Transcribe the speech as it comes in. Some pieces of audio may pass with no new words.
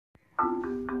Good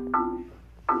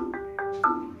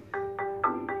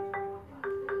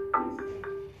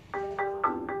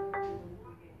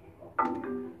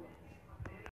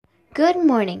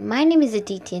morning, my name is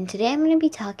Aditi and today I'm going to be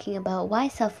talking about why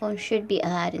cell phones should be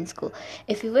allowed in school.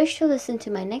 If you wish to listen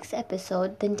to my next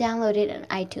episode, then download it on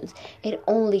iTunes. It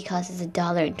only costs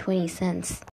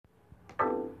 $1.20.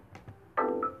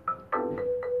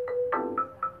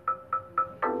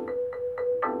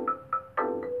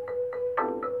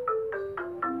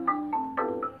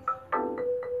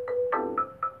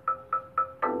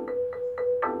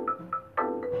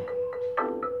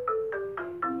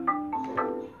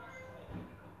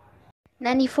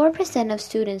 94% of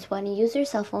students want to use their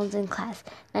cell phones in class.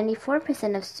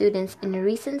 94% of students in a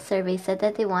recent survey said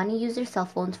that they want to use their cell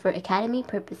phones for academic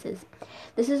purposes.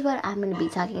 This is what I'm going to be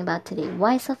talking about today.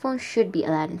 Why cell phones should be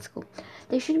allowed in school.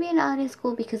 They should be allowed in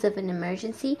school because of an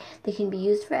emergency. They can be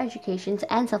used for education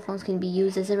and cell phones can be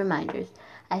used as reminders.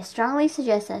 I strongly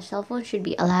suggest that cell phones should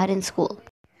be allowed in school.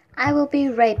 I will be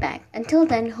right back. Until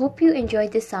then, hope you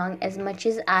enjoyed this song as much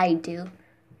as I do.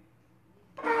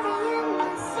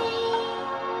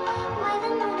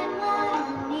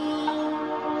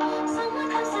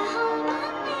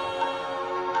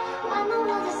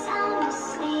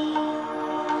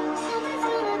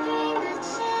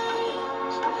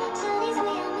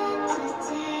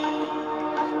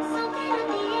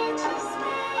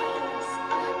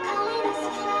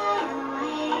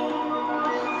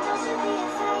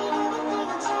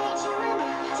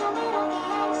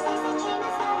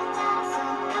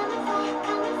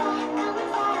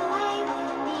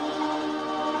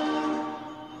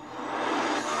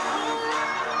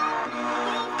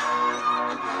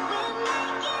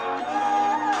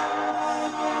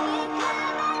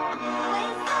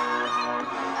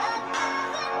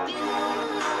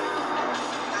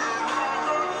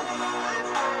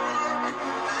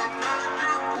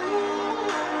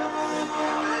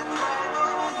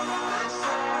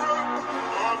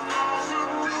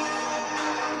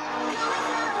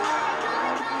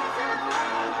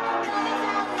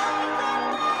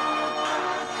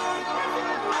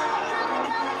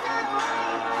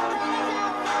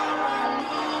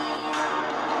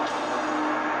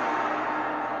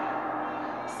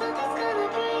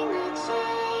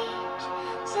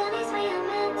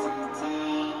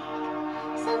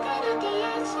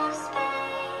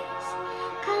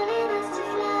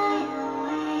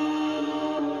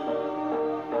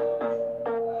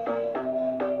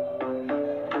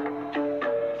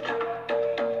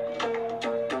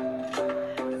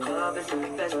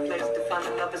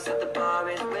 Lovers at the bar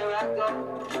is where I go.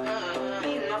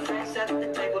 Me and my friends at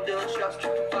the table doing shots,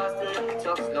 tripping fast and then we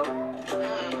talk slow.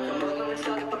 Come over and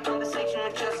start up a conversation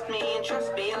with just me, and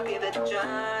trust me, I'll give it a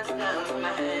chance. Now with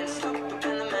my hands, stop up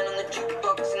and the man on the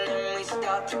jukebox, and then we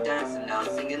start to dance. And I'm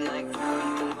singing like, you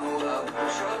can move out,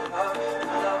 shut up.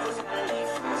 Love was handmade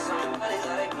for somebody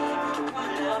like me.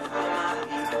 Come now for my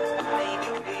feet, baby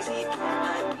crazy, don't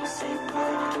mind me. Say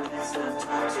what, let's not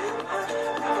talk too much.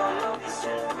 I got no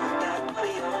reason.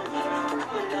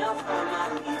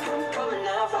 Coming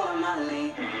now, follow my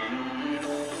lead. I'm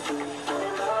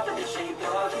in love with the shape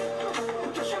of you.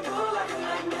 Push and pull like a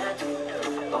magnet.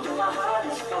 Although my heart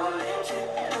is falling too.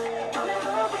 I'm in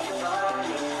love with your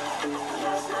body.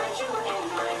 Last night you were in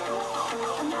my room,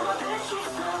 and now my bed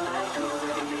sheets smell like you.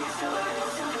 Baby, so I do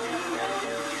something brand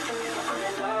new. I'm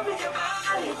in love with your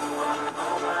body.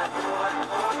 Oh my,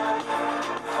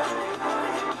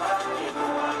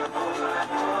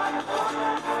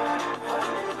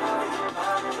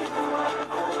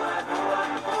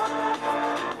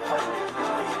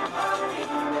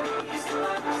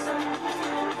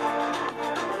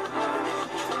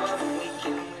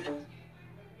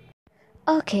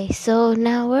 Okay, so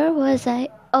now where was I?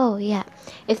 Oh, yeah.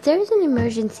 If there is an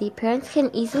emergency, parents can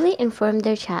easily inform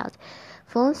their child.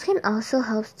 Phones can also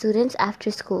help students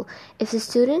after school. If the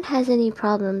student has any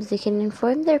problems, they can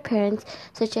inform their parents,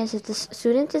 such as if the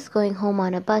student is going home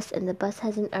on a bus and the bus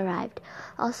hasn't arrived.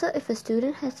 Also, if a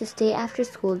student has to stay after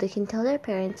school, they can tell their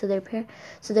parents so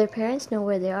their parents know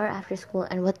where they are after school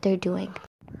and what they're doing.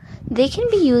 They can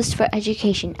be used for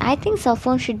education. I think cell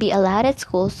phones should be allowed at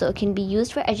school so it can be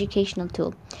used for educational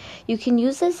tool. You can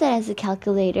use this as a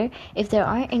calculator if there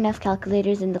aren't enough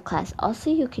calculators in the class. Also,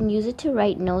 you can use it to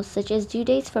write notes such as due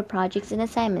dates for projects and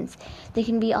assignments. They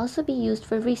can also be used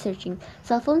for researching.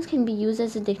 Cell phones can be used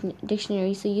as a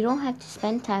dictionary so you don't have to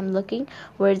spend time looking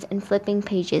words and flipping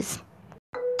pages.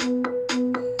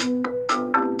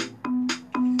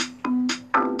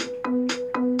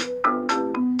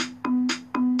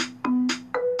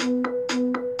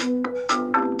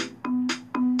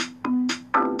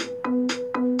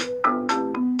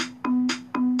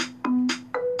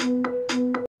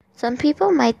 Some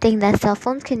people might think that cell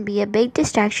phones can be a big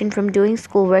distraction from doing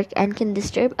schoolwork and can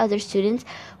disturb other students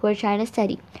who are trying to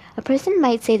study. A person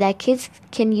might say that kids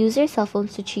can use their cell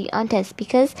phones to cheat on tests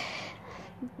because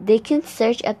they can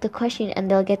search up the question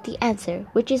and they'll get the answer,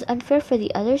 which is unfair for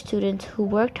the other students who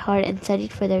worked hard and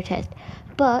studied for their test.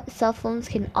 But cell phones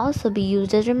can also be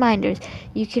used as reminders.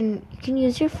 You can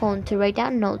use your phone to write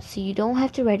down notes so you don't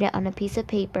have to write it on a piece of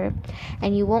paper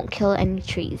and you won't kill any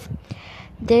trees.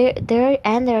 There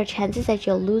are chances that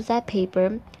you'll lose that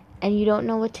paper and you don't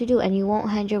know what to do and you won't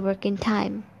hand your work in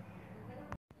time.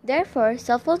 Therefore,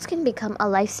 cell phones can become a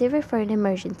lifesaver for an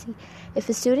emergency. If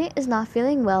a student is not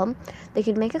feeling well, they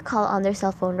can make a call on their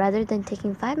cell phone rather than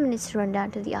taking 5 minutes to run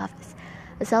down to the office.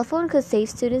 A cell phone could save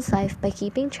students' life by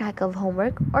keeping track of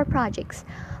homework or projects.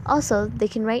 Also, they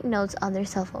can write notes on their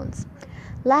cell phones.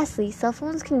 Lastly, cell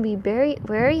phones can be very,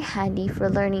 very handy for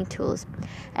learning tools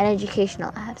and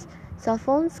educational apps. Cell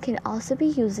phones can also be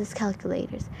used as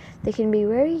calculators. They can be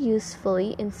very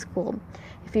usefully in school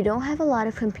if you don't have a lot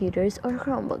of computers or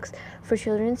Chromebooks for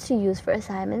children to use for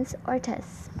assignments or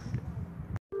tests.